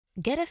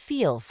Get a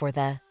feel for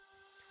the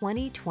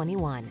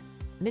 2021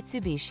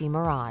 Mitsubishi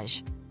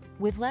Mirage.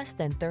 With less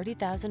than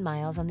 30,000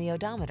 miles on the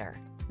odometer,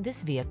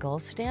 this vehicle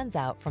stands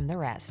out from the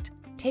rest.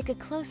 Take a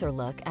closer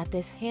look at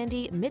this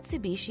handy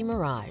Mitsubishi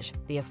Mirage,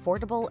 the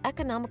affordable,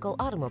 economical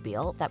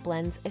automobile that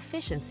blends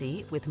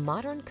efficiency with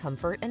modern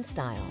comfort and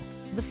style.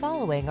 The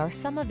following are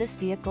some of this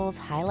vehicle's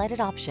highlighted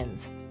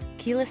options: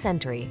 keyless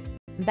entry,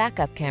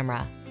 backup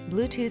camera,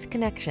 Bluetooth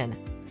connection,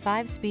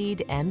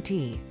 5-speed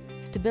MT,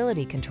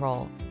 stability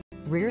control,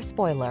 rear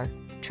spoiler,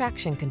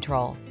 traction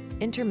control,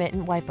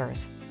 intermittent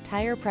wipers,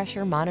 tire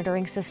pressure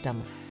monitoring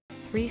system,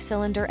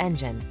 3-cylinder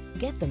engine.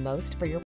 Get the most for your